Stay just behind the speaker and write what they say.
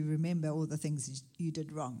remember all the things you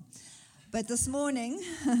did wrong. But this morning,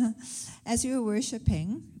 as we were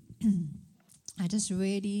worshiping, I just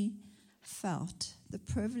really felt the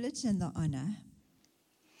privilege and the honor.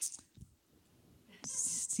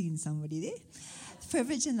 Seen somebody there. The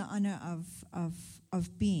privilege and the honor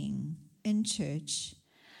of being in church,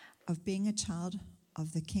 of being a child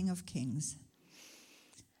of the King of Kings.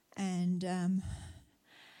 And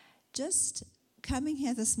just coming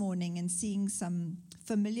here this morning and seeing some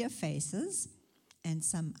familiar faces and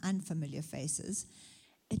some unfamiliar faces,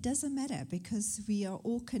 it doesn't matter because we are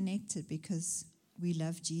all connected because we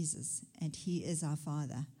love Jesus and He is our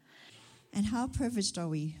Father. And how privileged are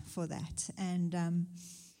we for that? And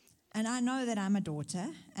I know that I'm a daughter,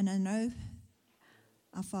 and I know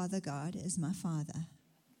our Father God is my Father.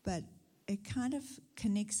 But it kind of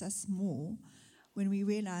connects us more when we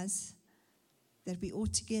realize that we all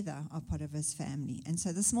together are part of His family. And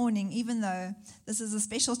so this morning, even though this is a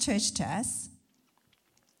special church to us,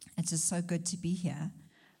 it's just so good to be here.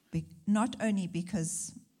 Not only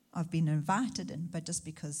because I've been invited in, but just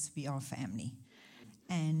because we are family.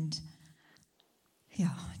 And yeah,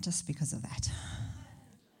 just because of that.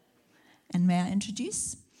 And may I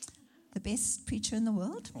introduce the best preacher in the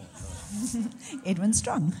world? Edwin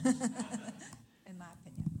Strong, in my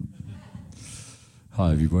opinion.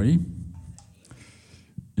 Hi, everybody.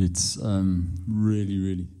 It's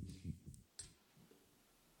really...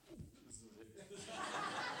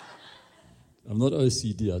 I'm not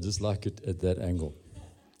OCD, I just like it at that angle.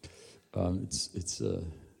 It's a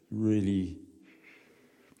really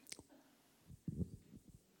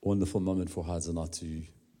wonderful moment for Hans and I to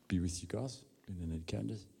be with you guys in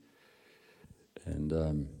Candace. And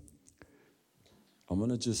I'm going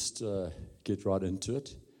to just get right into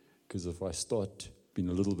it, because if I start being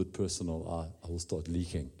a little bit personal, I will start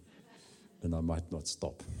leaking, and I might not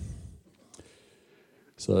stop.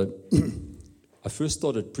 So I first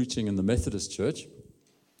started preaching in the Methodist church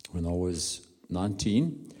when I was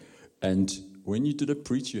 19, and when you did a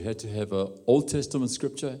preach, you had to have an Old Testament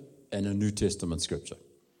scripture and a New Testament scripture,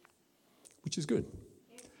 which is good.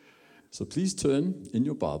 So please turn in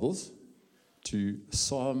your Bibles to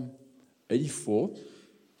Psalm 84. We're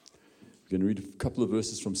going to read a couple of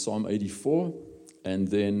verses from Psalm 84, and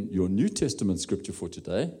then your New Testament scripture for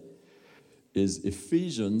today is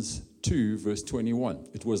Ephesians 2, verse 21.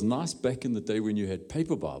 It was nice back in the day when you had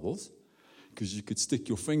paper Bibles, because you could stick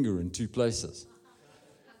your finger in two places.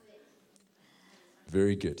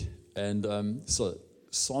 Very good. And so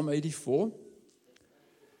Psalm 84,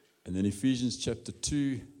 and then Ephesians chapter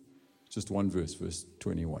 2, just one verse, verse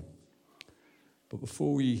 21. But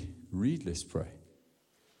before we read, let's pray.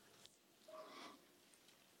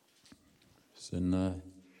 So in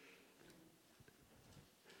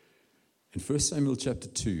 1 Samuel chapter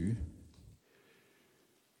 2,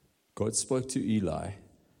 God spoke to Eli,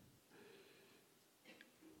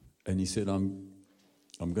 and He said, I'm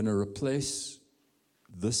going to replace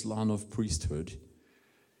this line of priesthood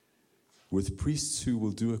with priests who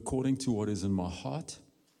will do according to what is in my heart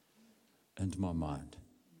and my mind.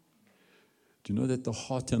 Do you know that the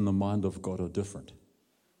heart and the mind of God are different?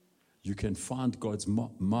 You can find God's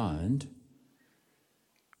mind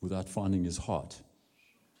without finding His heart.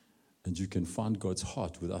 And you can find God's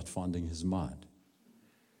heart without finding His mind.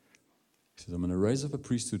 He says, I'm going to raise up a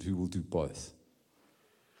priesthood who will do both.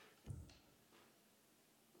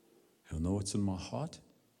 He'll know what's in my heart.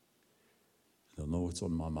 He'll know what's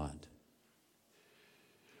on my mind.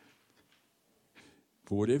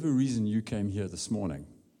 For whatever reason you came here this morning,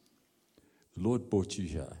 the Lord brought you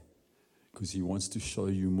here because He wants to show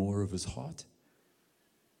you more of His heart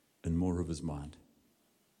and more of His mind.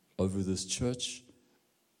 Over this church,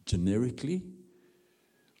 generically,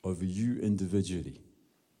 over you individually.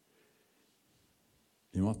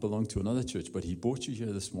 You might belong to another church, but He brought you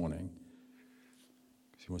here this morning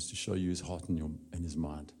because He wants to show you His heart and His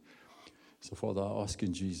mind. So, Father, I ask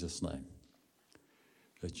in Jesus' name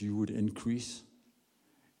that You would increase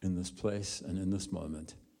in this place and in this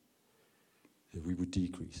moment, that we would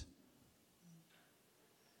decrease.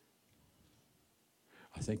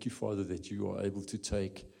 I thank You, Father, that You are able to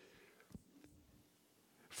take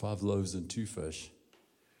 5 loaves and 2 fish,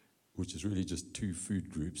 which is really just 2 food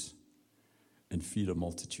groups, and feed a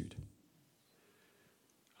multitude.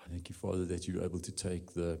 I thank You, Father, that You're able to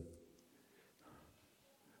take the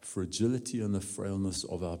fragility and the frailness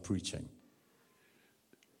of our preaching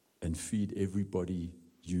and feed everybody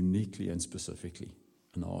uniquely and specifically.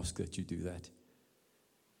 And I ask that You do that.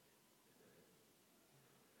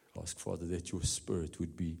 I ask, Father, that Your Spirit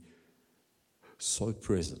would be so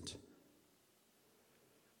present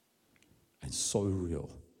and so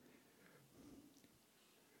real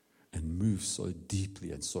move so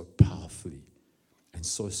deeply and so powerfully and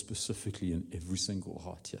so specifically in every single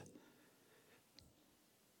heart here.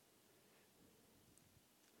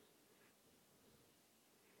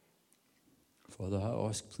 Father, I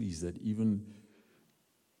ask, please, that even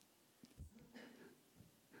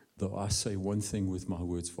though I say one thing with my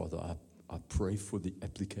words, Father, I pray for the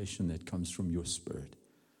application that comes from your Spirit.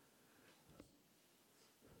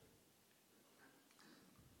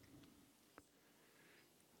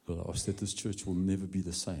 Lord, I ask that this church will never be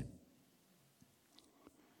the same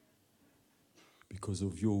because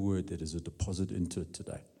of your word that is a deposit into it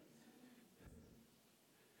today.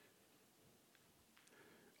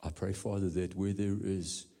 I pray, Father, that where there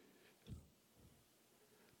is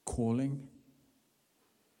calling,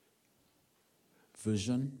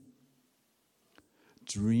 vision,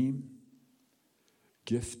 dream,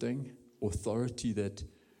 gifting, authority that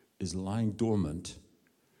is lying dormant,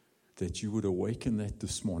 that you would awaken that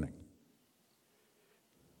this morning.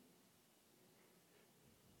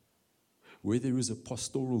 Where there is a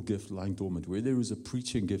pastoral gift lying dormant, where there is a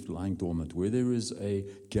preaching gift lying dormant, where there is a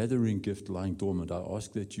gathering gift lying dormant, I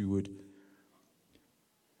ask that you would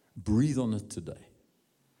breathe on it today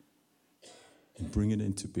and bring it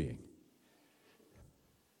into being.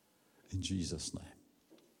 In Jesus' name.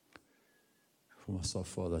 For myself,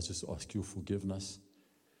 Father, I just ask your forgiveness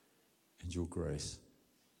and your grace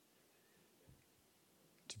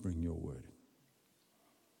to bring your word.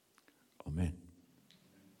 Amen.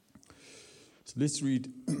 So let's read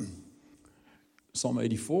Psalm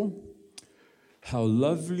 84. How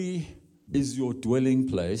lovely is your dwelling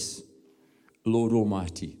place, Lord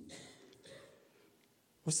Almighty.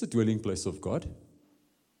 What's the dwelling place of God?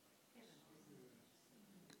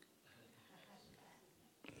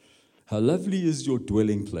 How lovely is your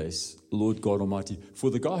dwelling place, Lord God Almighty. For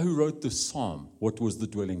the guy who wrote the psalm, what was the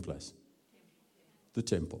dwelling place? The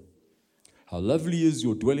temple. How lovely is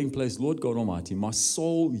your dwelling place, Lord God Almighty. My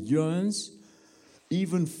soul yearns,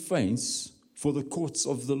 even faints, for the courts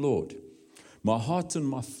of the Lord. My heart and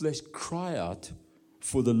my flesh cry out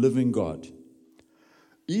for the living God.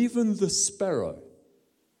 Even the sparrow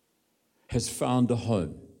has found a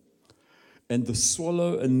home, and the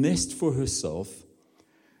swallow a nest for herself,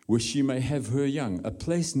 where she may have her young, a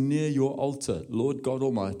place near your altar, Lord God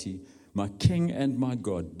Almighty, my King and my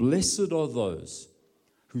God. Blessed are those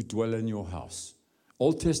who dwell in your house.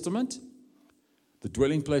 Old Testament, the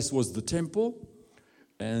dwelling place was the temple,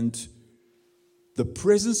 and the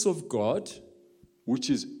presence of God, which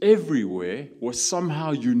is everywhere, was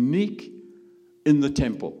somehow unique in the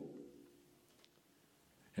temple.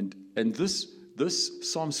 And this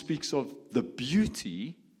psalm speaks of the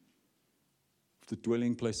beauty of the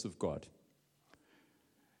dwelling place of God.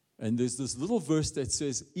 And there's this little verse that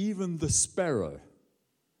says, even the sparrow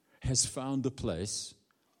has found a place.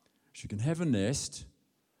 She can have a nest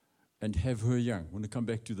and have her young. I want to come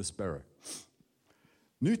back to the sparrow.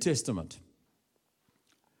 New Testament.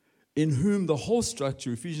 In whom the whole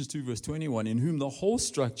structure, Ephesians 2 verse 21, in whom the whole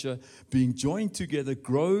structure being joined together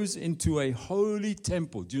grows into a holy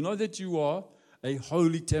temple. Do you know that you are a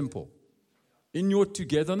holy temple? In your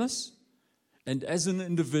togetherness and as an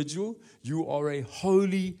individual, you are a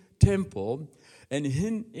holy temple. And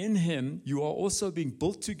in him, you are also being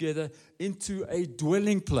built together into a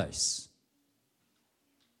dwelling place.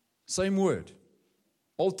 Same word.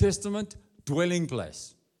 Old Testament, dwelling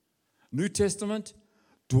place. New Testament,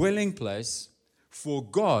 dwelling place for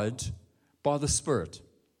God by the Spirit.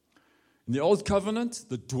 In the Old Covenant,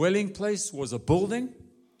 the dwelling place was a building.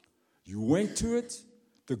 You went to it.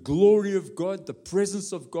 The glory of God, the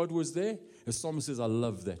presence of God was there. As Psalmist says, I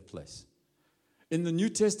love that place. In the New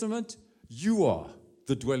Testament, you are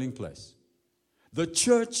the dwelling place. The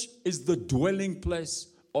church is the dwelling place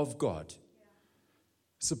of God.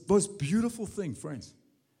 It's the most beautiful thing, friends.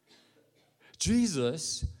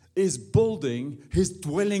 Jesus is building his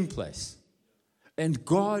dwelling place, and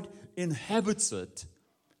God inhabits it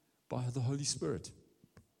by the Holy Spirit.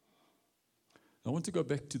 I want to go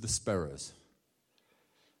back to the sparrows.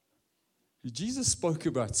 Jesus spoke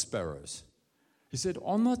about sparrows. He said,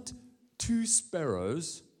 are not 2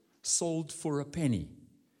 sparrows sold for a penny?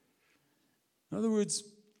 In other words,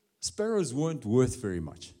 sparrows weren't worth very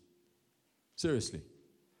much. Seriously.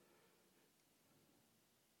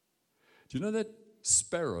 Do you know that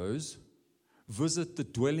sparrows visit the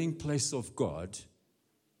dwelling place of God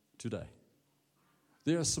today?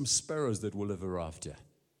 There are some sparrows that will have arrived here.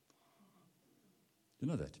 You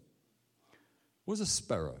know that? What is a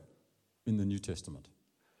sparrow in the New Testament?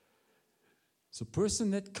 It's a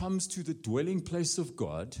person that comes to the dwelling place of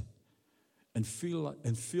God and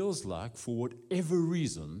feels like, for whatever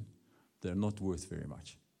reason, they're not worth very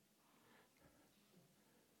much.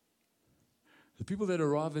 The people that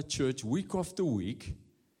arrive at church week after week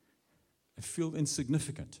feel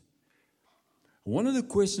insignificant. One of the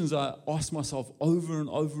questions I ask myself over and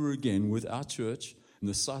over again with our church and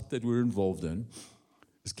the site that we're involved in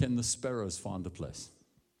is, can the sparrows find a place?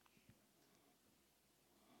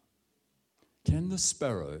 Can the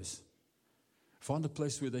sparrows find a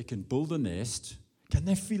place where they can build a nest? Can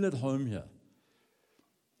they feel at home here?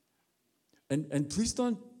 And please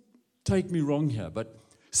don't take me wrong here, but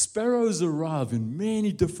sparrows arrive in many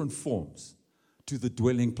different forms to the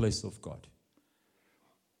dwelling place of God.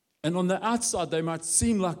 And on the outside, they might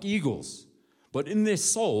seem like eagles, but in their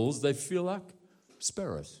souls, they feel like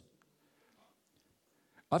sparrows.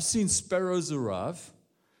 I've seen sparrows arrive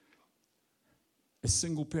as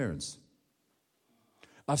single parents.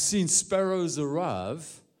 I've seen sparrows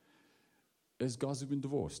arrive as guys who've been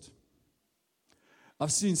divorced.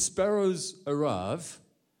 I've seen sparrows arrive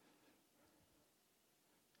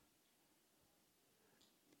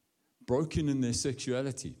broken in their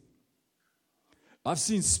sexuality. I've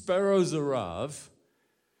seen sparrows arrive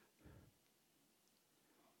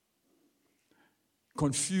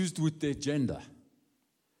confused with their gender.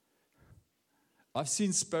 I've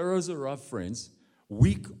seen sparrows arrive, friends,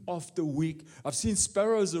 week after week. I've seen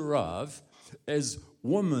sparrows arrive as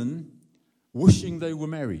women wishing they were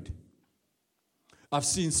married. I've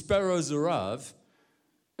seen sparrows arrive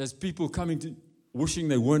as people coming to wishing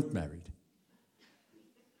they weren't married.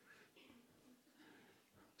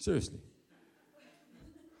 Seriously.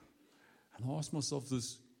 And I ask myself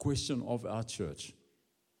this question of our church.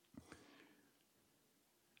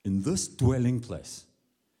 In this dwelling place,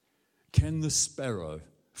 can the sparrow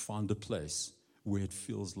find a place where it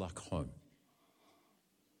feels like home?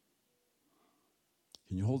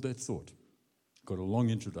 Can you hold that thought? Got a long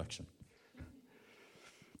introduction.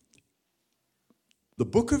 The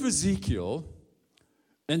book of Ezekiel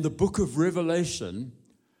and the book of Revelation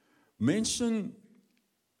mention,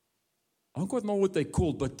 I don't quite know what they're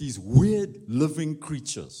called, but these weird living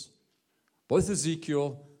creatures. Both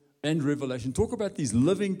Ezekiel and Revelation talk about these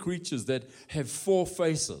living creatures that have four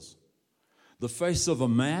faces. The face of a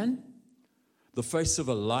man, the face of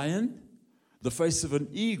a lion, the face of an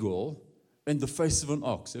eagle, and the face of an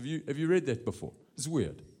ox. Have you read that before? It's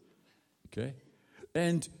weird. Okay?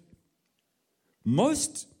 And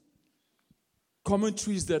most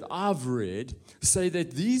commentaries that I've read say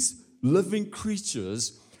that these living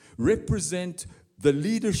creatures represent the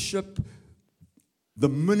leadership, the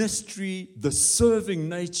ministry, the serving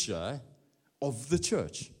nature of the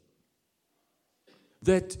church.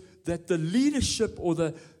 That the leadership or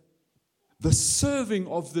the serving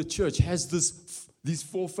of the church has these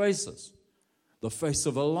four faces. The face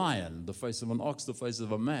of a lion, the face of an ox, the face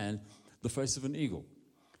of a man, the face of an eagle.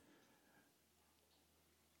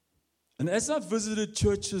 And as I've visited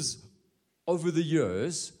churches over the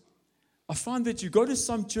years, I find that you go to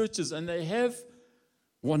some churches and they have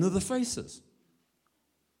one of the faces.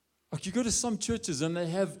 Like you go to some churches and they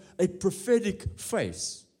have a prophetic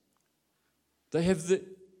face. They have the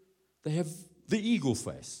eagle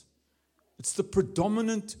face. It's the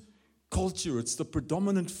predominant culture. It's the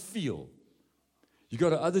predominant feel. You go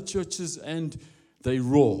to other churches and they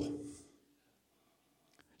roar.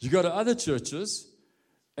 You go to other churches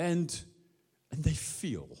and they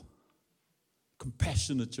feel.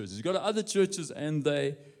 Compassionate churches. You go to other churches and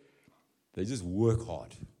they just work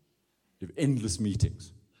hard. You have endless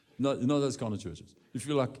meetings. You know those kind of churches. You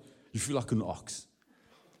feel like an ox.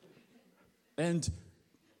 And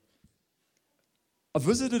I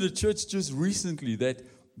visited a church just recently that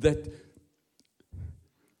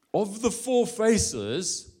of the four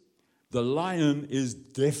faces, the lion is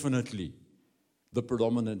definitely the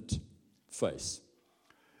predominant face.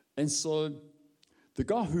 And so the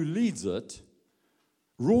guy who leads it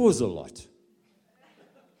roars a lot.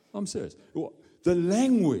 I'm serious. The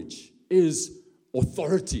language is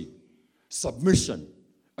authority, submission,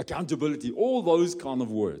 accountability, all those kind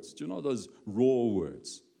of words. Do you know those raw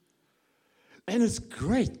words? And it's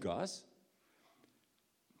great, guys.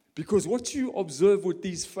 Because what you observe with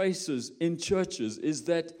these faces in churches is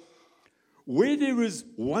that where there is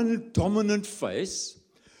one dominant face,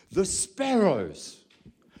 the sparrows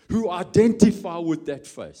who identify with that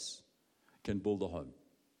face can build a home.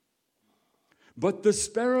 But the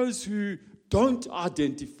sparrows who don't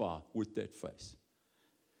identify with that face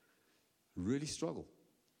really struggle.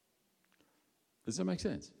 Does that make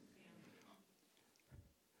sense?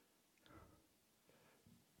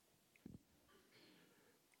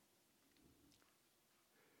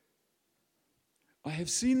 I have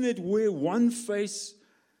seen that where one face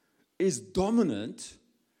is dominant,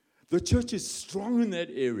 the church is strong in that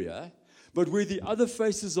area, but where the other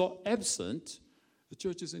faces are absent, the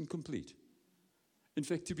church is incomplete. In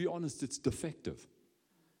fact, to be honest, it's defective.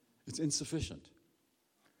 It's insufficient.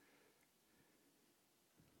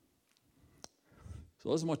 So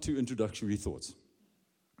those are my two introductory thoughts.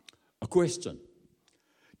 A question.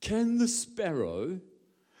 Can the sparrow,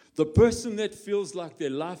 the person that feels like their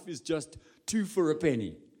life is just 2 for a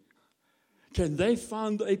penny, can they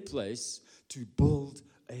find a place to build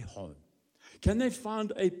a home? Can they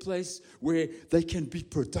find a place where they can be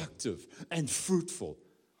productive and fruitful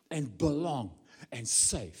and belong and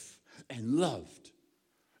safe and loved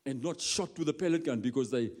and not shot with a pellet gun because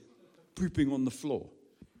they're pooping on the floor?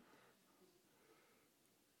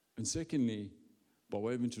 And secondly, by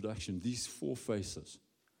way of introduction, these 4 faces.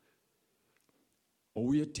 Are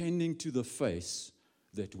we attending to the face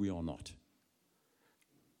that we are not?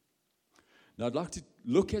 Now, I'd like to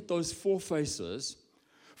look at those 4 faces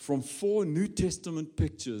from 4 New Testament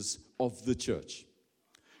pictures of the church.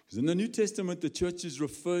 Because in the New Testament, the church is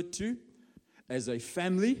referred to as a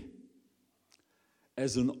family,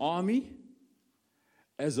 as an army,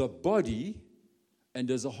 as a body, and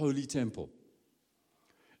as a holy temple.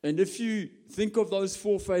 And if you think of those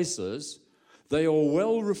 4 faces, they are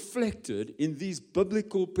well reflected in these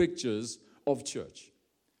biblical pictures of church.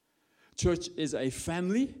 Church is a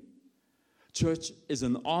family. Church is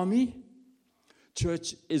an army.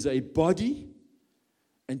 Church is a body.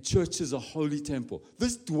 And church is a holy temple.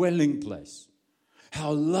 This dwelling place.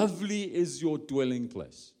 How lovely is your dwelling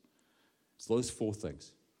place? It's those 4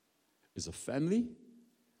 things. It's a family,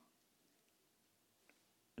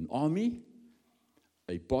 an army,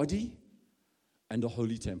 a body, and a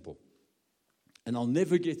holy temple. And I'll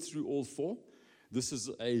never get through all 4. This is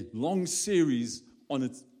a long series on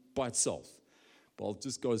it by itself. But I'll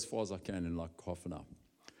just go as far as I can in like half an hour.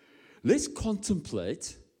 Let's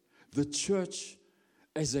contemplate the church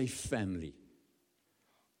as a family.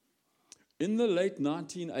 In the late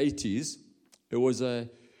 1980s, there was a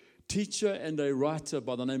teacher and a writer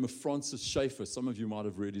by the name of Francis Schaeffer. Some of you might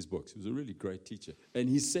have read his books. He was a really great teacher. And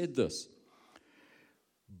he said this: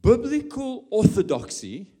 biblical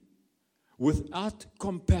orthodoxy without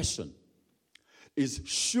compassion is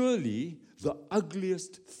surely the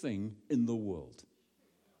ugliest thing in the world.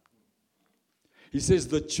 He says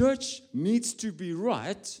the church needs to be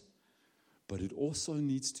right, but it also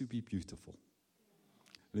needs to be beautiful.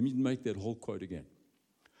 Let me make that whole quote again.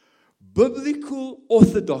 Biblical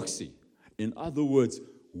orthodoxy, in other words,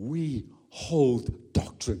 we hold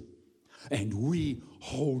doctrine and we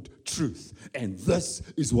hold truth. And this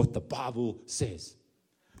is what the Bible says.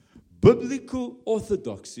 Biblical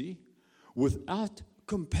orthodoxy without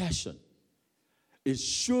compassion is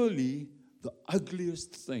surely the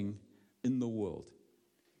ugliest thing in the world.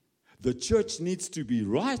 The church needs to be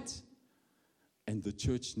right, and the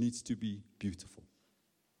church needs to be beautiful.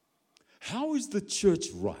 How is the church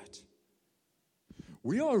right?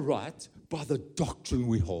 We are right by the doctrine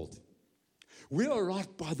we hold. We are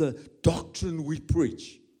right by the doctrine we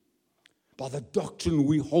preach, by the doctrine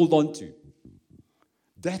we hold on to.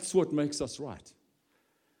 That's what makes us right.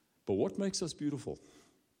 But what makes us beautiful?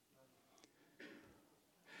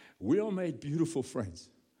 We are made beautiful, friends,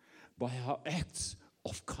 by our acts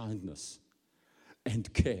of kindness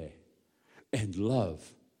and care and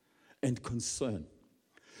love and concern.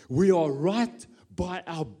 We are right by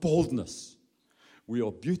our boldness. We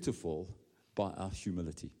are beautiful by our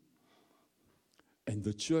humility. And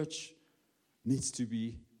the church needs to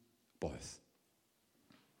be both.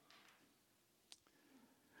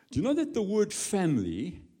 Do you know that the word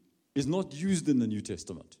family is not used in the New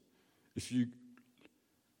Testament? If you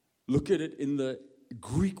look at it in the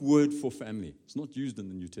Greek word for family, it's not used in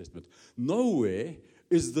the New Testament. Nowhere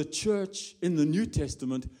is the church in the New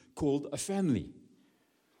Testament called a family.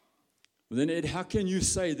 Then, Ed, how can you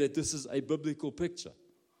say that this is a biblical picture?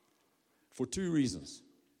 For 2 reasons.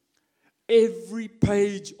 Every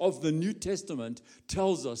page of the New Testament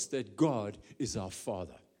tells us that God is our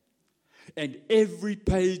Father. And every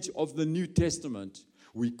page of the New Testament,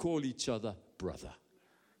 we call each other brother.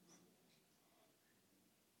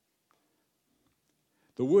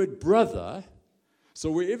 The word brother,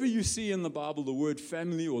 so wherever you see in the Bible the word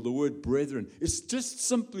family or the word brethren, it's just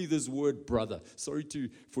simply this word brother. Sorry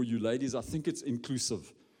for you ladies, I think it's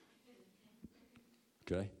inclusive.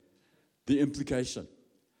 Okay? The implication.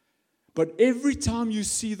 But every time you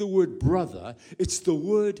see the word brother, it's the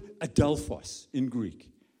word adelphos in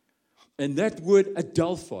Greek. And that word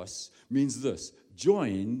adelphos means this: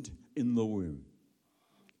 joined in the womb.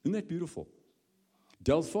 Isn't that beautiful?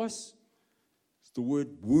 Delphos, it's the word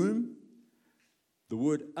womb. The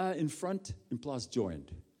word in front implies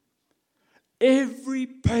joined. Every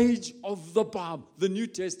page of the Bible, the New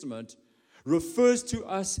Testament, refers to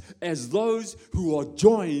us as those who are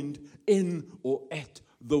joined in or at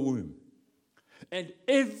the womb. And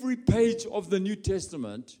every page of the New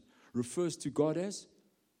Testament refers to God as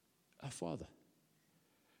our Father.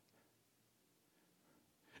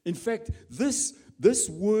 In fact, this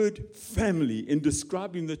word family in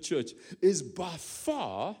describing the church is by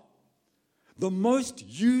far the most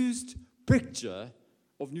used picture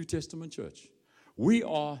of New Testament church. We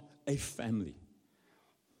are a family.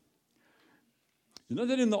 You know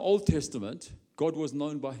that in the Old Testament, God was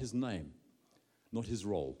known by his name, not his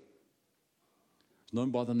role. He's known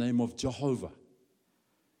by the name of Jehovah.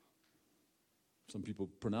 Some people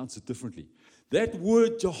pronounce it differently. That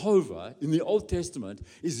word Jehovah in the Old Testament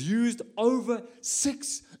is used over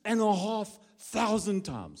 6,500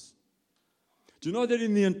 times. Do you know that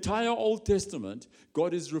in the entire Old Testament,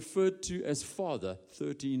 God is referred to as Father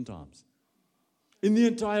 13 times? In the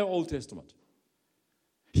entire Old Testament.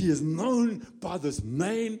 He is known by this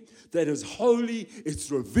name that is holy, it's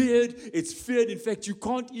revered, it's feared. In fact, you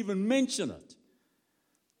can't even mention it.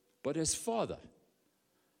 But as Father,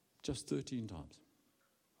 just 13 times.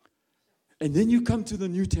 And then you come to the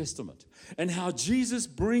New Testament and how Jesus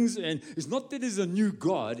brings in, it's not that there's a new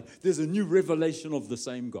God, there's a new revelation of the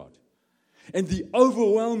same God. And the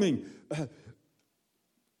overwhelming, I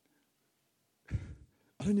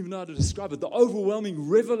don't even know how to describe it, the overwhelming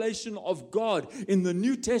revelation of God in the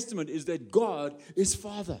New Testament is that God is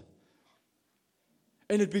Father.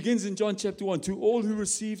 And it begins in John chapter 1. To all who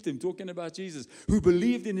received him, talking about Jesus, who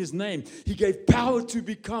believed in his name, he gave power to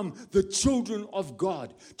become the children of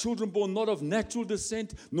God. Children born not of natural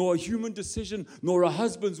descent, nor a human decision, nor a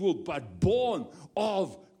husband's will, but born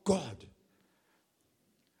of God.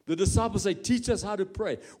 The disciples say, teach us how to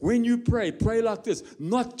pray. When you pray, pray like this.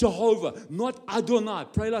 Not Jehovah, not Adonai.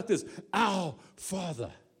 Pray like this. Our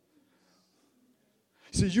Father.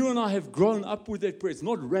 So you and I have grown up with that prayer. It's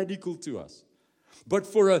not radical to us. But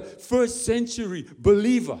for a first century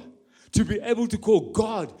believer to be able to call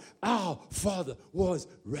God our Father was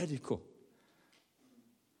radical.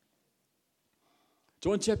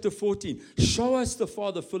 John chapter 14. Show us the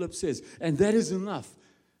Father, Philip says, and that is enough.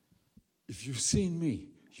 If you've seen me,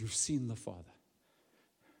 you've seen the Father.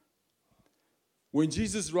 When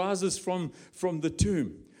Jesus rises from the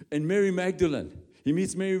tomb and Mary Magdalene, he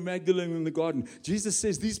meets Mary Magdalene in the garden. Jesus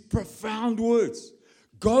says these profound words.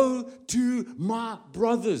 Go to my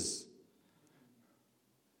brothers.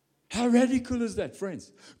 How radical is that,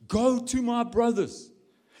 friends? Go to my brothers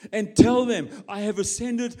and tell them I have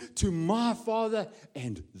ascended to my Father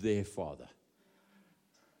and their Father.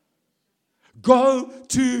 Go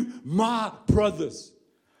to my brothers.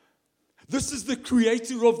 This is the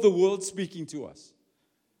creator of the world speaking to us.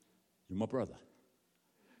 You're my brother.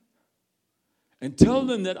 And tell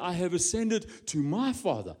them that I have ascended to my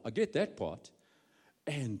Father. I get that part.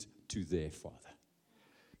 And to their Father.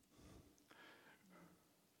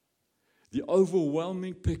 The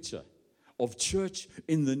overwhelming picture of church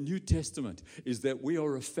in the New Testament is that we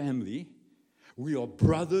are a family, we are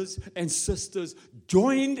brothers and sisters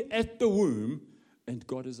joined at the womb, and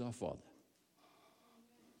God is our Father.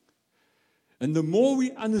 And the more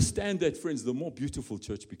we understand that, friends, the more beautiful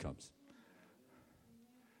church becomes.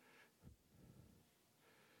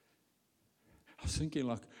 I was thinking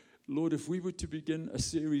like, Lord, if we were to begin a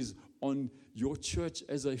series on your church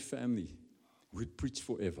as a family, we'd preach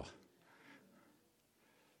forever.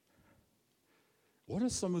 What are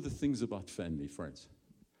some of the things about family, friends?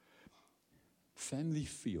 Family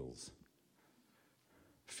feels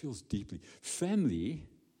deeply. Family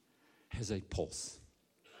has a pulse.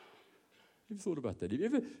 Have you thought about that?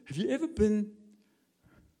 Have you ever been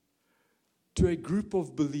to a group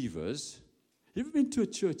of believers? Have you ever been to a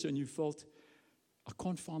church and you felt, I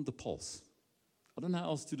can't find the pulse. I don't know how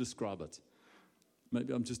else to describe it.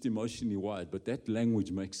 Maybe I'm just emotionally wired, but that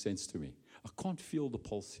language makes sense to me. I can't feel the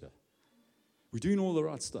pulse here. We're doing all the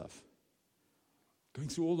right stuff. Going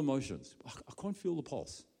through all the motions. I can't feel the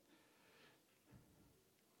pulse.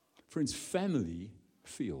 Friends, family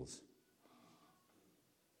feels.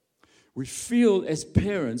 We feel as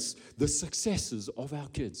parents the successes of our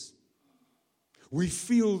kids. We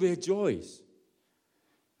feel their joys.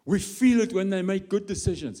 We feel it when they make good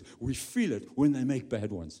decisions. We feel it when they make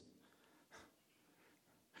bad ones.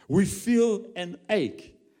 We feel an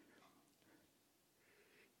ache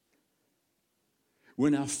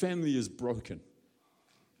when our family is broken.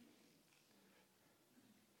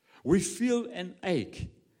 We feel an ache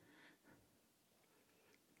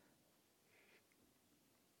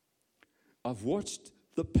I've watched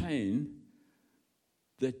the pain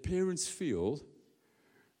that parents feel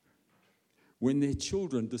when their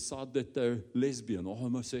children decide that they're lesbian or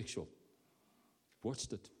homosexual.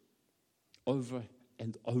 Watched it over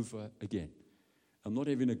and over again. I'm not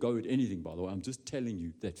having a go at anything, by the way. I'm just telling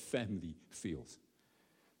you that family feels.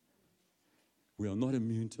 We are not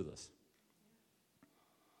immune to this.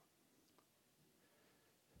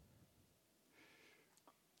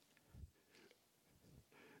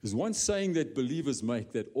 There's one saying that believers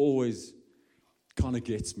make that always kind of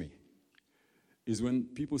gets me, is when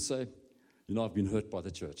people say, I've been hurt by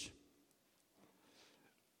the church.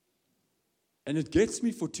 And it gets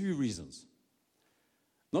me for two reasons.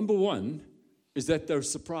 Number one is that they're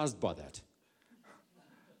surprised by that.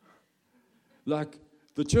 Like,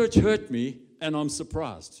 the church hurt me and I'm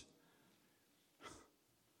surprised.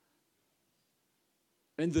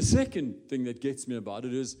 And the second thing that gets me about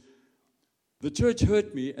it is, the church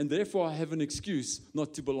hurt me, and therefore I have an excuse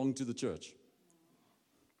not to belong to the church.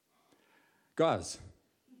 Guys,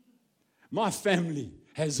 my family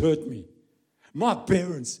has hurt me. My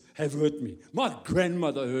parents have hurt me. My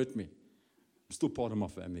grandmother hurt me. I'm still part of my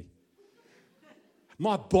family.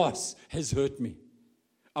 My boss has hurt me.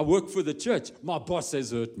 I work for the church. My boss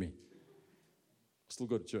has hurt me. Still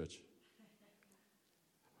go to church.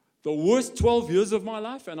 The worst 12 years of my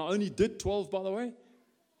life, and I only did 12, by the way,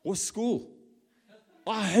 was school.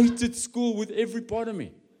 I hated school with every part of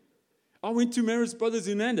me. I went to Marist Brothers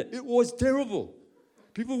in Anda. It was terrible.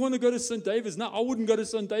 People want to go to St. David's. No, I wouldn't go to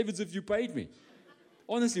St. David's if you paid me.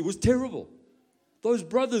 Honestly, it was terrible. Those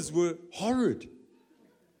brothers were horrid.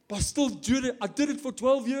 But I still did it. I did it for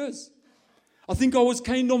 12 years. I think I was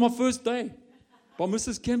caned on my first day by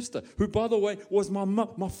Mrs. Kempster, who, by the way, was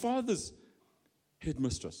my father's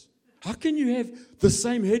headmistress. How can you have the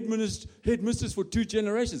same headmistress for 2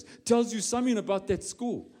 generations? Tells you something about that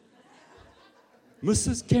school.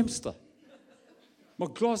 Mrs. Kempster. My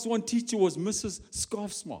class 1 teacher was Mrs.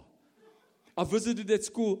 Scarfsma. I visited that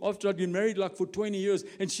school after I'd been married for 20 years,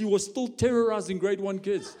 and she was still terrorizing grade 1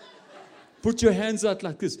 kids. Put your hands out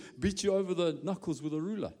like this. Beat you over the knuckles with a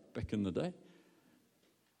ruler back in the day.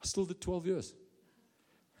 I still did 12 years.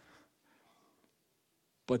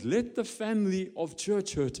 But let the family of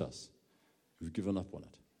church hurt us. We've given up on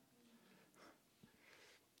it.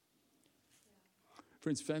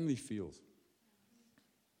 Friends, family feels.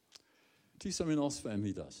 Tell you something else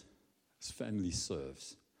family does. It's family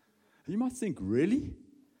serves. And you might think, really?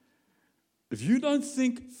 If you don't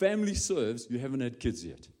think family serves, you haven't had kids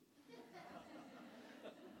yet.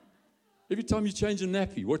 Every time you change a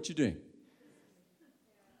nappy, what you doing?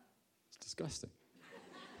 It's disgusting.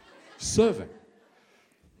 Serving.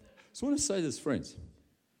 So I want to say this, friends.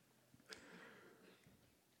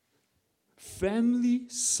 Family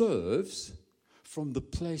serves from the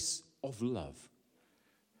place of love.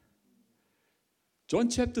 John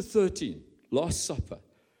chapter 13, Last Supper.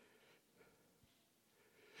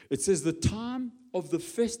 It says the time of the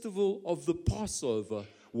festival of the Passover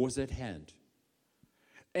was at hand.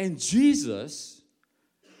 And Jesus,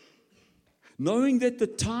 knowing that the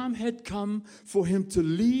time had come for him to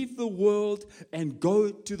leave the world and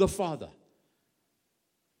go to the Father,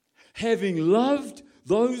 having loved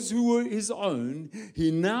those who were his own, he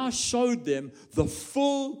now showed them the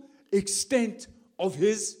full extent of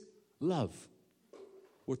his love.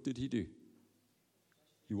 What did he do?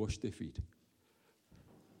 He washed their feet.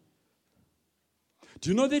 Do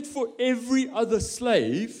you know that for every other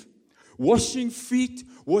slave, washing feet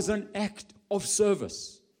was an act of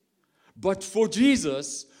service? But for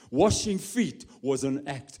Jesus, washing feet was an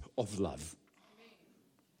act of love.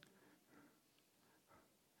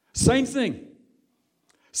 Same thing.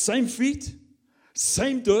 Same feet,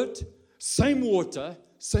 same dirt, same water,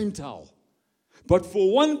 same towel. But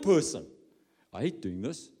for one person, I hate doing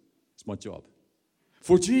this. It's my job.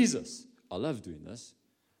 For Jesus, I love doing this.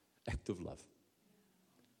 Act of love.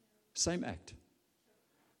 Same act.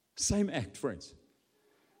 Same act, friends.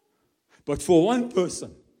 But for one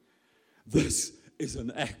person, this is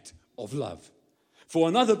an act of love. For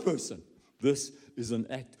another person, this is an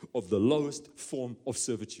act of the lowest form of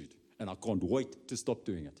servitude. And I can't wait to stop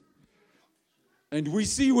doing it. And we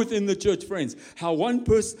see within the church, friends, how one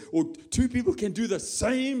person or 2 people can do the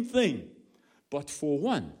same thing. But for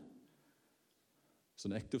one, it's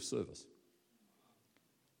an act of service.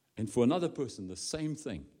 And for another person, the same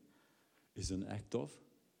thing is an act of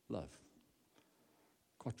love.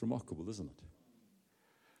 Quite remarkable, isn't it?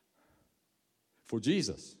 For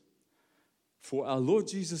Jesus, for our Lord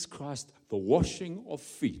Jesus Christ, the washing of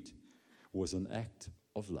feet was an act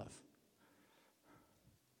of love.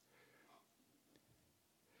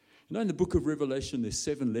 You know, in the book of Revelation, there's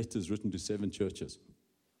 7 letters written to 7 churches.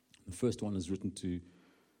 The first one is written to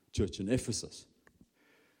church in Ephesus.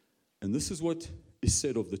 And this is what is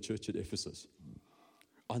said of the church at Ephesus.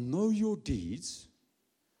 I know your deeds,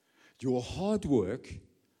 your hard work,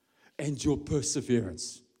 and your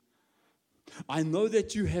perseverance. I know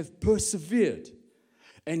that you have persevered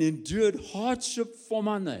and endured hardship for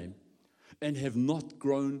my name and have not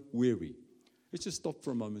grown weary. Let's just stop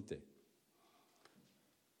for a moment there.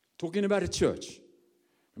 Talking about a church.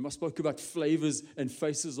 I spoke about flavors and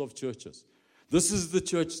faces of churches. This is the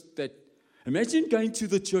church that, imagine going to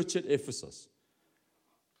the church at Ephesus,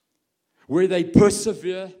 where they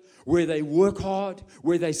persevere, where they work hard,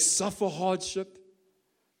 where they suffer hardship.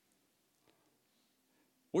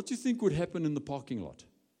 What do you think would happen in the parking lot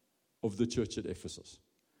of the church at Ephesus?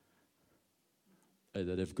 Hey,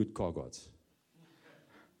 they'd have good car guards.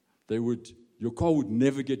 Your car would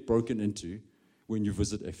never get broken into when you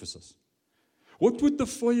visit Ephesus. What would the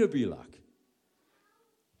foyer be like?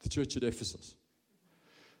 The church at Ephesus.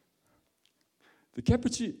 The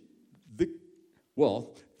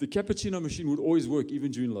cappuccino machine would always work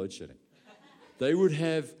even during load shedding. They would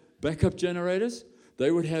have backup generators. They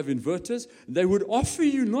would have inverters. They would offer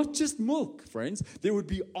you not just milk, friends. There would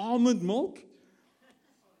be almond milk,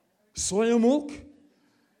 soya milk,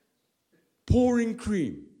 pouring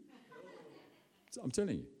cream. I'm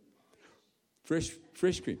telling you.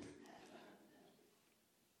 Fresh cream.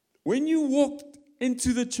 When you walked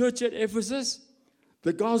into the church at Ephesus,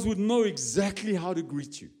 the guys would know exactly how to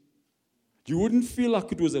greet you. You wouldn't feel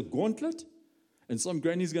like it was a gauntlet and some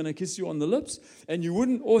granny's going to kiss you on the lips. And you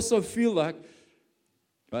wouldn't also feel like,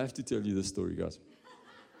 I have to tell you this story, guys.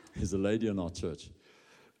 There's a lady in our church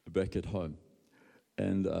back at home.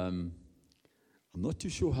 And I'm not too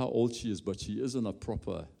sure how old she is, but she is in a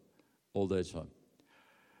proper old age home.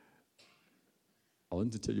 I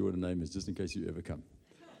want to tell you what her name is, just in case you ever come.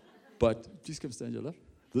 But please come stand your love.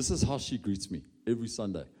 This is how she greets me every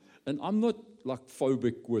Sunday. And I'm not like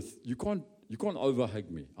phobic with, you can't overhug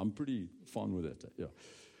me. I'm pretty fine with that. Yeah.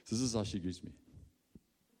 So this is how she greets me.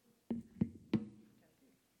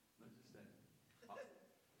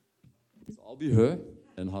 So I'll be her,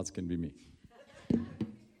 and hearts can be me. Kisses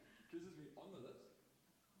me on the lips,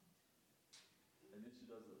 and then she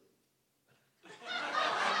does this.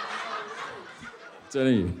 I'm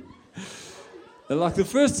telling you. And like the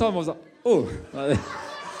first time I was like, oh.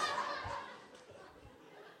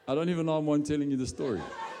 I don't even know I'm telling you the story.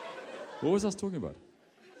 What was I talking about?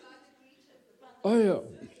 Oh, yeah.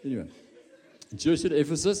 Anyway. Church at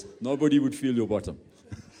Ephesus, nobody would feel your bottom.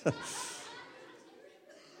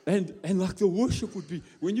 And like the worship would be,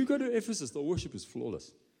 when you go to Ephesus, the worship is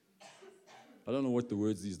flawless. I don't know what the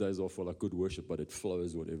words these days are for like good worship, but it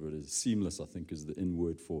flows, whatever it is. Seamless, I think, is the in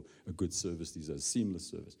word for a good service these days. Seamless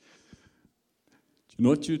service. Do you know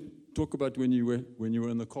what you talk about when you were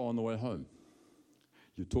in the car on the way home?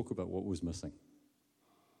 You talk about what was missing.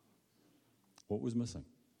 What was missing?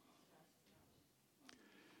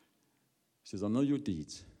 He says, I know your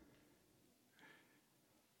deeds.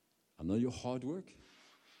 I know your hard work,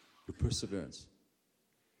 your perseverance.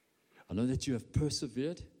 I know that you have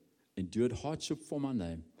persevered, endured hardship for my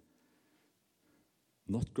name,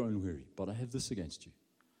 not grown weary. But I have this against you.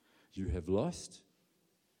 You have lost.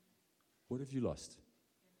 What have you lost?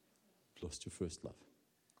 You've lost your first love.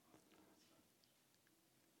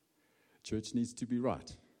 Church needs to be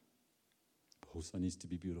right, but also needs to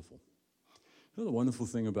be beautiful. You know the wonderful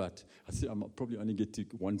thing about, I'll probably only get to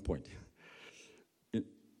one point. You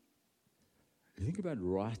think about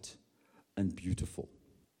right and beautiful.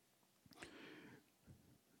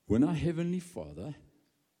 When our Heavenly Father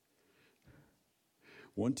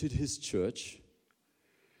wanted His church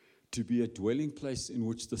to be a dwelling place in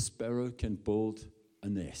which the sparrow can build a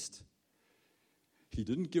nest, He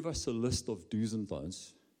didn't give us a list of do's and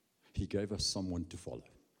don'ts. He gave us someone to follow.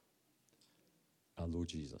 Our Lord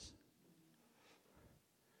Jesus.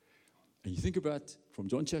 And you think about, from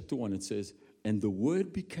John chapter 1, it says, and the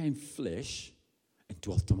Word became flesh and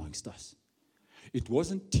dwelt amongst us. It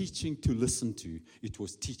wasn't teaching to listen to, it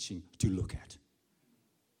was teaching to look at.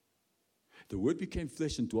 The Word became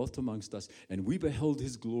flesh and dwelt amongst us, and we beheld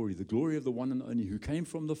His glory, the glory of the one and only who came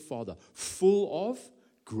from the Father, full of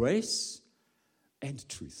grace and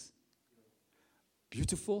truth.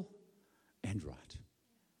 Beautiful and right.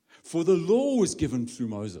 For the law was given through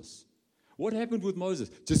Moses. What happened with Moses?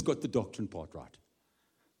 Just got the doctrine part right.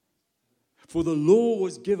 For the law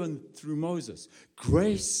was given through Moses.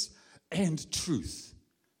 Grace and truth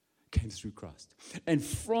came through Christ. And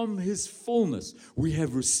from His fullness, we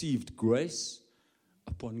have received grace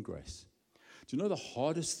upon grace. Do you know the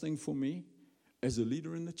hardest thing for me as a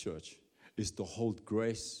leader in the church is to hold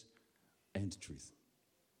grace and truth?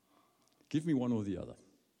 Give me one or the other.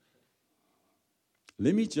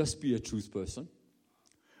 Let me just be a truth person,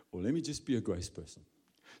 or let me just be a grace person.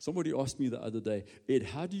 Somebody asked me the other day, Ed,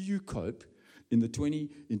 how do you cope in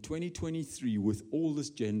 2023 with all this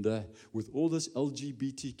gender, with all this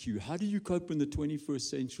LGBTQ? How do you cope in the 21st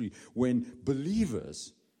century when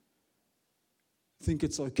believers think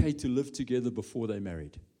it's okay to live together before they're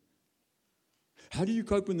married? How do you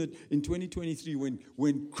cope in 2023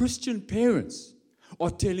 when Christian parents are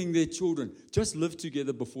telling their children, just live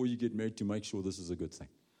together before you get married to make sure this is a good thing?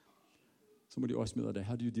 Somebody asked me the other day,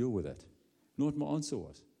 how do you deal with that? You know what my answer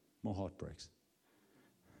was? My heart breaks.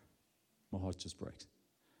 My heart just breaks.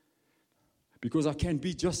 Because I can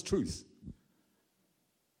be just truth.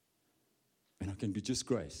 And I can be just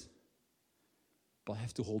grace. But I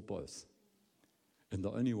have to hold both. And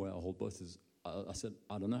the only way I hold both is, I said,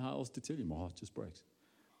 I don't know how else to tell you. My heart just breaks.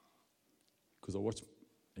 Because I watch,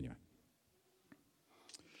 anyway.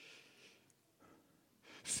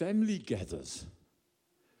 Family gathers.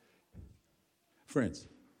 Friends,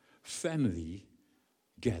 family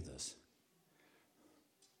gathers.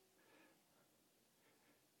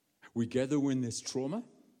 We gather when there's trauma.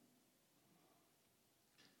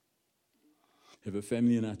 We have a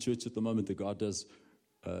family in our church at the moment. The guy does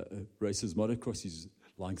races motocross. He's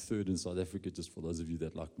lying third in South Africa, just for those of you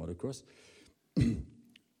that like motocross.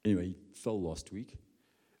 Anyway, he fell last week,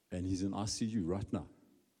 and he's in ICU right now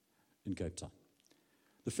in Cape Town.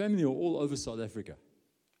 The family are all over South Africa.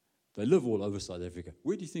 They live all over South Africa.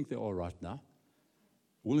 Where do you think they are right now?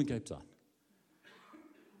 All in Cape Town.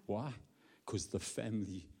 Why? Because the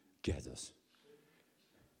family gathers.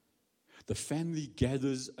 The family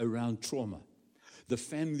gathers around trauma. The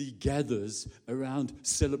family gathers around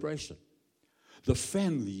celebration. The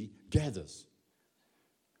family gathers.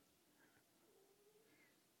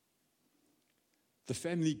 The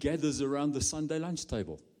family gathers around the Sunday lunch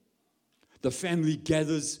table. The family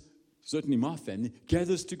gathers, certainly my family,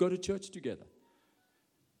 gathers to go to church together.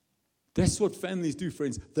 That's what families do,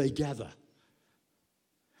 friends. They gather.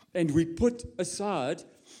 And we put aside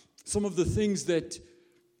some of the things that,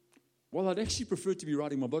 well, I'd actually prefer to be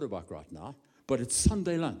riding my motorbike right now, but it's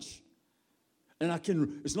Sunday lunch. And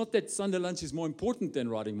it's not that Sunday lunch is more important than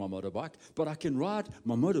riding my motorbike, but I can ride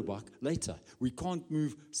my motorbike later. We can't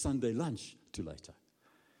move Sunday lunch to later.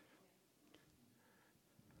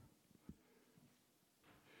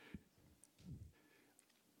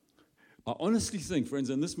 I honestly think,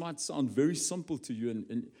 friends, and this might sound very simple to you,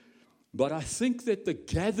 but I think that the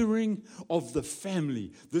gathering of the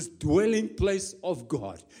family, this dwelling place of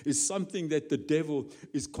God, is something that the devil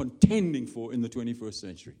is contending for in the 21st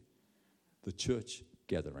century. The church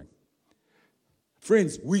gathering.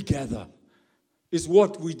 Friends, we gather. It's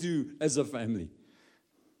what we do as a family.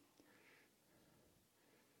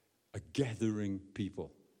 A gathering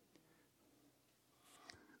people.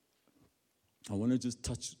 I want to just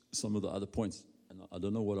touch some of the other points. And I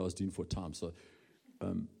don't know what I was doing for time. So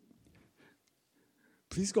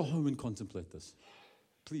please go home and contemplate this.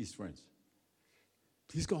 Please, friends.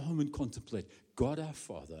 Please go home and contemplate God our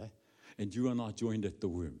Father and you and I joined at the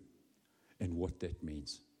womb. And what that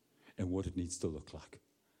means, and what it needs to look like.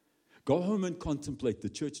 Go home and contemplate. The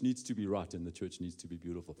church needs to be right, and the church needs to be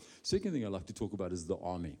beautiful. Second thing I'd like to talk about is the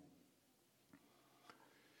army.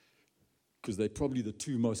 Because they're probably the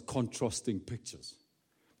two most contrasting pictures.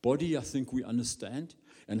 Body, I think we understand,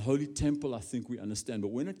 and holy temple, I think we understand. But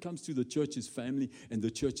when it comes to the church's family and the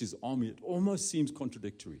church's army, it almost seems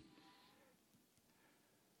contradictory.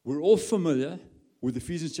 We're all familiar with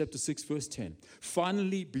Ephesians chapter 6, verse 10.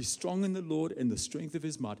 Finally, be strong in the Lord and the strength of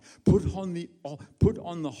his might. Put on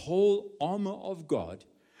the whole armor of God,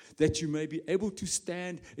 that you may be able to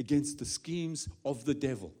stand against the schemes of the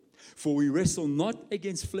devil. For we wrestle not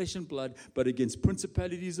against flesh and blood, but against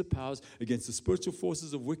principalities and powers, against the spiritual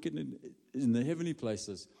forces of wickedness in the heavenly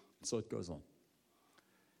places. And so it goes on.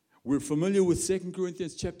 We're familiar with 2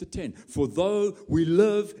 Corinthians chapter 10. For though we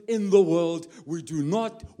live in the world, we do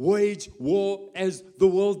not wage war as the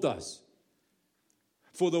world does.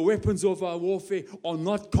 For the weapons of our warfare are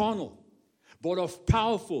not carnal, but are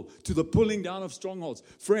powerful to the pulling down of strongholds.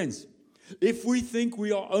 Friends, if we think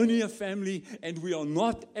we are only a family and we are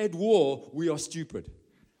not at war, we are stupid.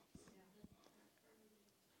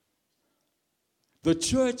 The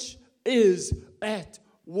church is at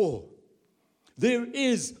war. There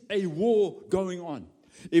is a war going on.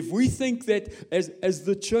 If we think that as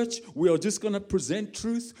the church, we are just going to present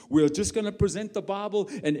truth, we are just going to present the Bible,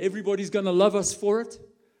 and everybody's going to love us for it,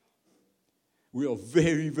 we are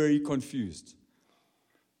very, very confused.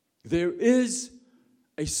 There is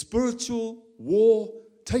a spiritual war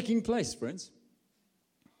taking place, friends.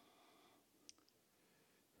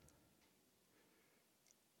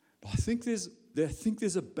 But I think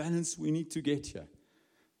there's a balance we need to get here.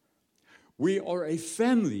 We are a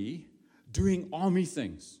family doing army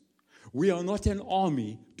things. We are not an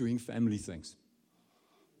army doing family things.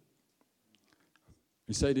 Let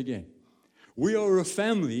me say it again. We are a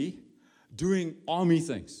family doing army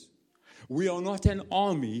things. We are not an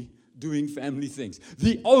army doing family things.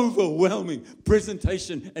 The overwhelming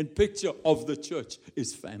presentation and picture of the church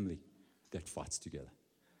is family that fights together,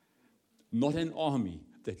 not an army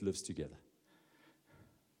that lives together.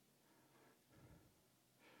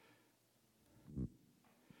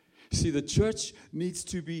 See, the church needs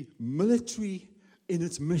to be military in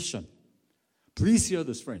its mission. Please hear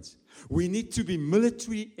this, friends. We need to be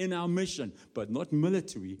military in our mission, but not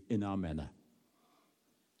military in our manner.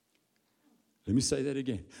 Let me say that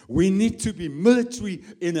again. We need to be military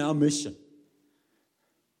in our mission.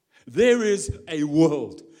 There is a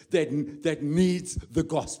world that needs the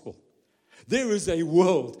gospel. There is a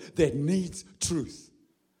world that needs truth.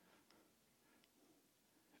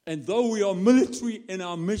 And though we are military in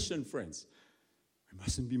our mission, friends, we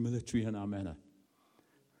mustn't be military in our manner.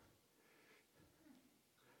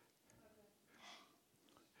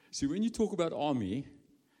 See, when you talk about army,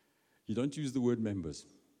 you don't use the word members.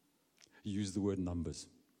 You use the word numbers.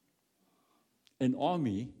 An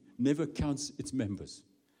army never counts its members.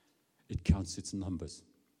 It counts its numbers.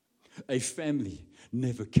 A family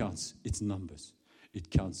never counts its numbers. It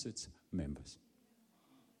counts its members.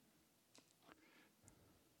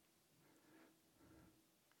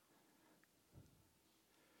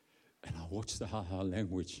 And I watch how our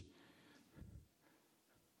language.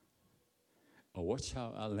 I watch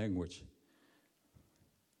how our language.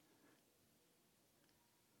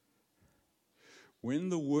 When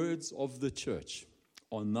the words of the church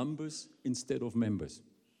are numbers instead of members,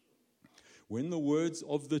 when the words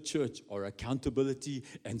of the church are accountability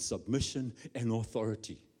and submission and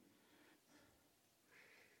authority,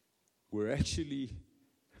 we're actually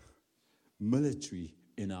military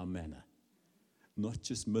in our manner, not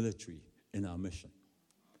just military in our mission.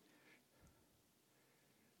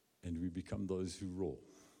 And we become those who roar.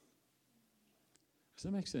 Does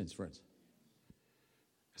that make sense, friends?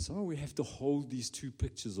 So we have to hold these two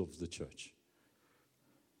pictures of the church.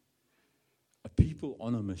 A people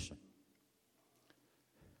on a mission.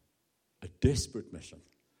 A desperate mission.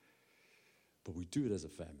 But we do it as a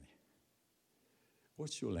family.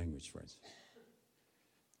 What's your language, friends?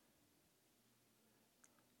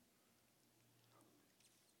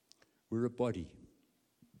 We're a body.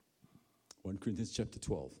 1 Corinthians chapter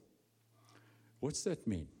 12. What's that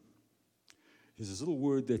mean? There's this little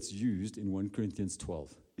word that's used in 1 Corinthians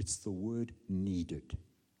 12. It's the word needed.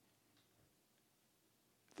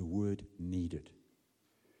 The word needed.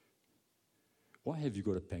 Why have you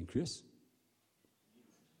got a pancreas?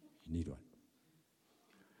 You need one.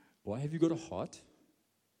 Why have you got a heart?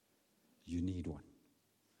 You need one.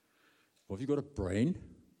 Why have you got a brain?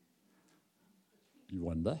 You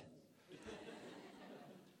wonder.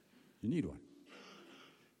 You need one.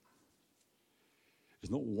 There's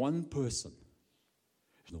not one person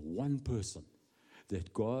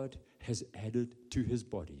that God has added to his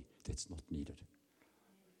body that's not needed.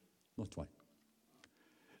 Not one.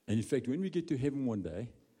 And in fact, when we get to heaven one day,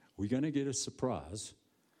 we're going to get a surprise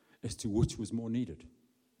as to which was more needed.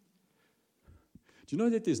 Do you know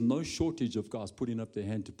that there's no shortage of guys putting up their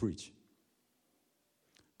hand to preach?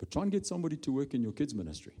 But try and get somebody to work in your kids'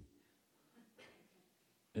 ministry.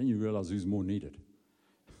 Then you realize who's more needed.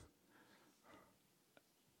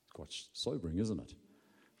 It's quite sobering, isn't it?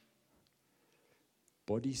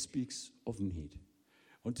 Body speaks of need.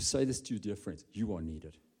 I want to say this to you, dear friends. You are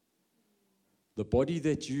needed. The body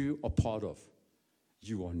that you are part of,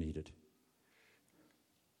 you are needed.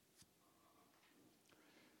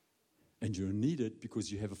 And you're needed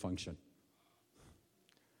because you have a function.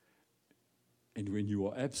 And when you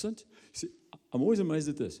are absent, see, I'm always amazed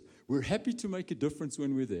at this. We're happy to make a difference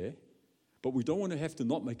when we're there, but we don't want to have to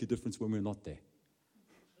not make a difference when we're not there.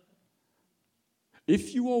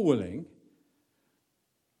 If you are willing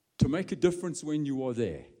to make a difference when you are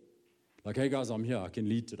there, like, hey guys, I'm here, I can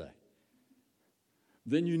lead today,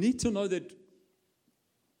 then you need to know that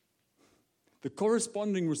the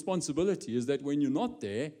corresponding responsibility is that when you're not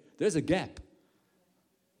there, there's a gap.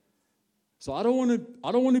 So I don't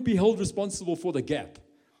want to be held responsible for the gap.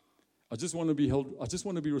 I just want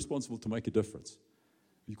to be responsible to make a difference.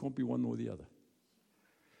 You can't be one or the other.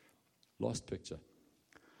 Last picture.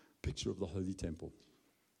 Picture of the Holy Temple.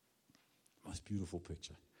 Most beautiful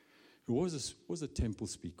picture. What does the temple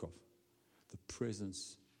speak of? The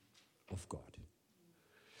presence of God.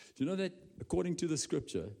 Do you know that according to the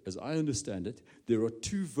scripture, as I understand it, there are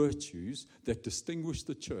two virtues that distinguish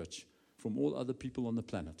the church from all other people on the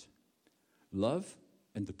planet. Love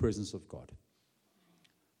and the presence of God.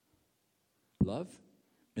 Love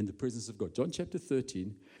and the presence of God. John chapter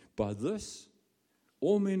 13, by this,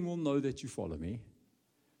 all men will know that you follow me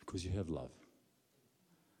because you have love.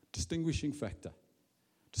 Distinguishing factor,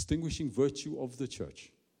 distinguishing virtue of the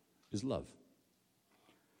church is love.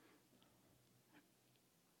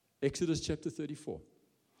 Exodus chapter 34.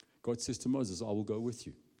 God says to Moses, I will go with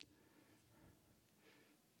you.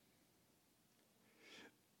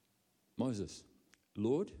 Moses,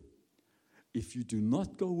 Lord, if you do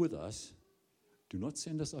not go with us, do not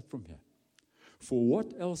send us up from here. For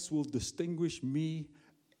what else will distinguish me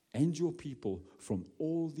and your people from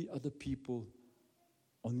all the other people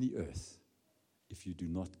on the earth if you do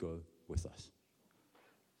not go with us?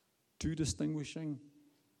 Two distinguishing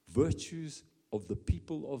virtues of the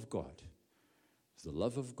people of God is the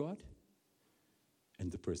love of God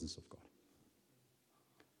and the presence of God.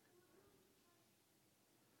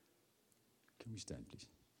 Can we stand, please?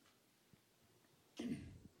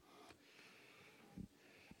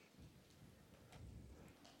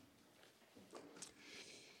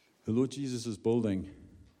 The Lord Jesus is building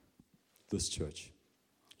this church.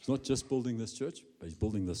 He's not just building this church, but He's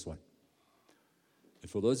building this one. And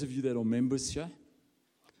for those of you that are members here,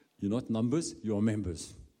 you're not numbers, you are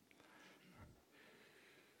members.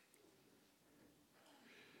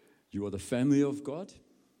 You are the family of God.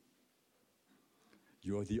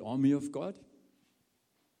 You are the army of God.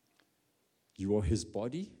 You are His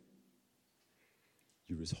body.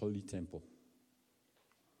 You are His holy temple.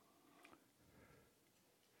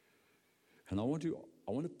 And I want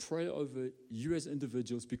to pray over you as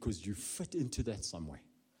individuals because you fit into that somewhere.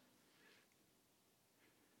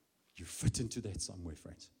 You fit into that somewhere,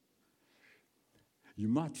 friends. You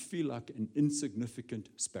might feel like an insignificant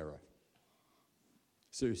sparrow.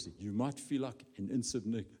 Seriously, you might feel like an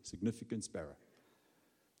insignificant sparrow.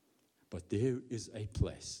 But there is a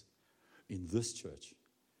place in this church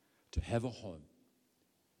to have a home,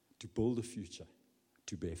 to build a future,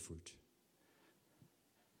 to bear fruit.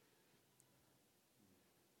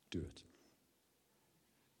 Do it.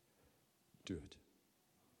 Do it.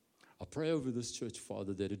 I pray over this church,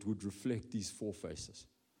 Father, that it would reflect these four faces.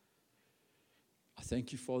 I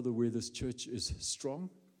thank you, Father, where this church is strong,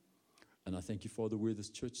 and I thank you, Father, where this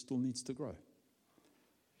church still needs to grow.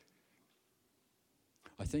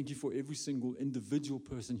 I thank you for every single individual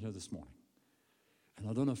person here this morning. And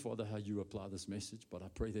I don't know, Father, how you apply this message, but I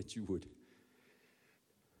pray that you would.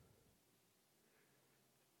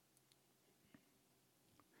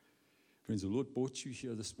 Friends, the Lord brought you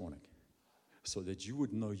here this morning so that you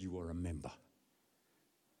would know you are a member.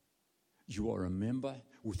 You are a member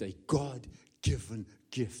with a God-given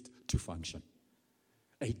gift to function.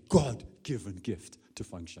 A God-given gift to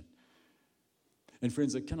function. And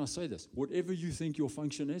friends, can I say this? Whatever you think your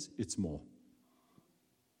function is, it's more.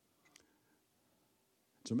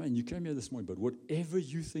 So man, you came here this morning, but whatever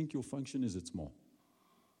you think your function is, it's more.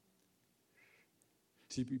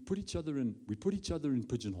 See, we put each other in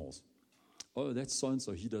pigeonholes. Oh, that's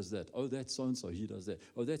so-and-so, he does that. Oh, that's so-and-so, he does that.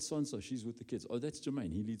 Oh, that's so-and-so, she's with the kids. Oh, that's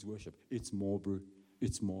Jermaine, he leads worship. It's more, bro.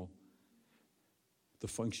 It's more. The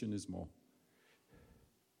function is more.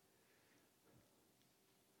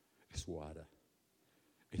 It's wider.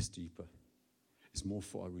 It's deeper. It's more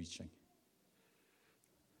far-reaching.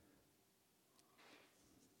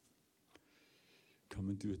 Come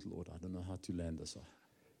and do it, Lord. I don't know how to land this.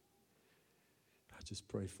 I just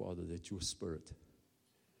pray, Father, that your Spirit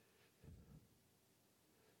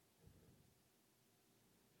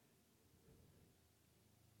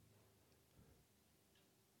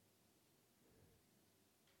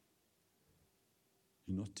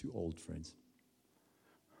you're not too old, friends,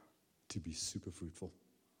 to be super fruitful.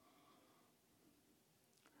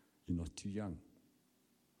 You're not too young.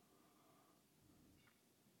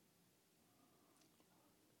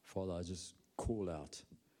 Father, I just call out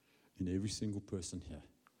in every single person here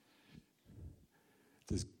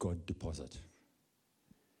this God deposit.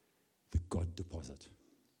 The God deposit.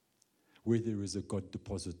 Where there is a God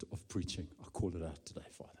deposit of preaching, I call it out today,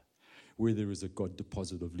 Father. Where there is a God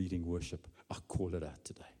deposit of leading worship, I call it out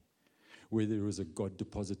today. Where there is a God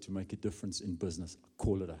deposit to make a difference in business, I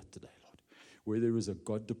call it out today, Lord. Where there is a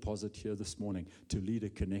God deposit here this morning to lead a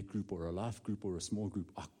connect group or a life group or a small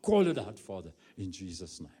group, I call it out, Father, in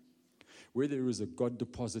Jesus' name. Where there is a God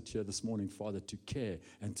deposit here this morning, Father, to care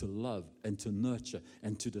and to love and to nurture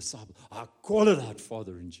and to disciple, I call it out,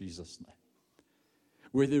 Father, in Jesus' name.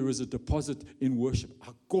 Where there is a deposit in worship,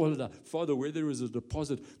 I call it out. Father, where there is a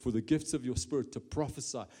deposit for the gifts of your Spirit to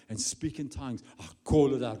prophesy and speak in tongues, I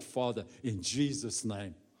call it out, Father, in Jesus'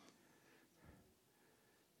 name.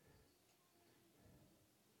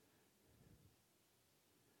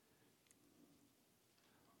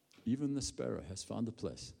 Even the sparrow has found a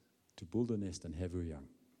place to build a nest and have her young.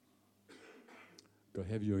 Go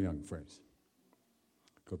have your young, friends.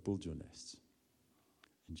 Go build your nests.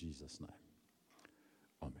 In Jesus' name.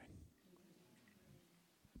 Amen.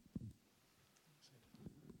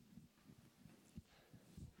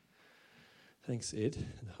 Thanks, Ed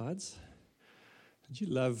and Hards. Don't you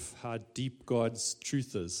love how deep God's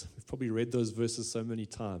truth is? We've probably read those verses so many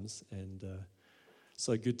times, and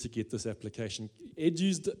so good to get this application. Ed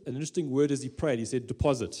used an interesting word as he prayed. He said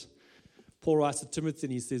deposit. Paul writes to Timothy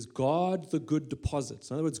and he says, guard the good deposits.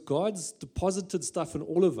 In other words, God's deposited stuff in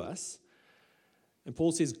all of us. And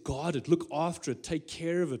Paul says, guard it, look after it, take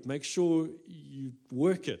care of it, make sure you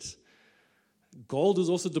work it. Gold is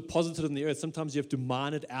also deposited in the earth. Sometimes you have to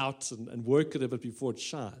mine it out and work at it before it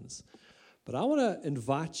shines. But I want to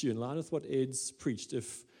invite you, in line with what Ed's preached,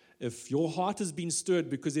 if your heart has been stirred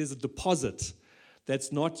because there's a deposit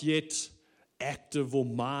that's not yet active or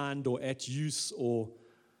mined or at use, or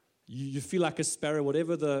you feel like a sparrow,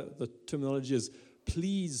 whatever the terminology is,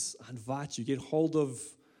 please, I invite you,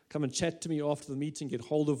 come and chat to me after the meeting, get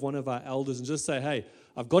hold of one of our elders and just say, hey,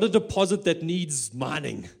 I've got a deposit that needs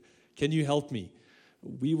mining. Can you help me?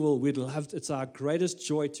 It's our greatest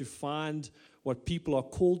joy to find what people are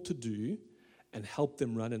called to do and help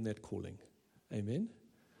them run in that calling. Amen?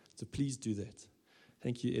 So please do that.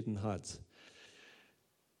 Thank you, Ed and Hart.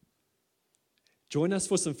 Join us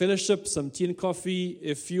for some fellowship, some tea and coffee.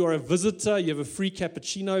 If you are a visitor, you have a free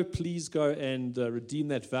cappuccino, please go and redeem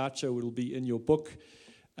that voucher. It will be in your book.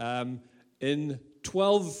 In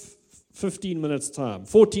 14 minutes time,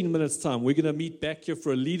 we're going to meet back here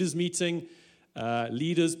for a leaders meeting,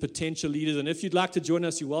 leaders, potential leaders. And if you'd like to join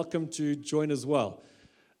us, you're welcome to join as well.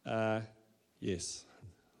 Yes,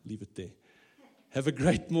 leave it there. Have a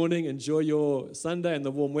great morning. Enjoy your Sunday and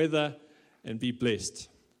the warm weather, and be blessed.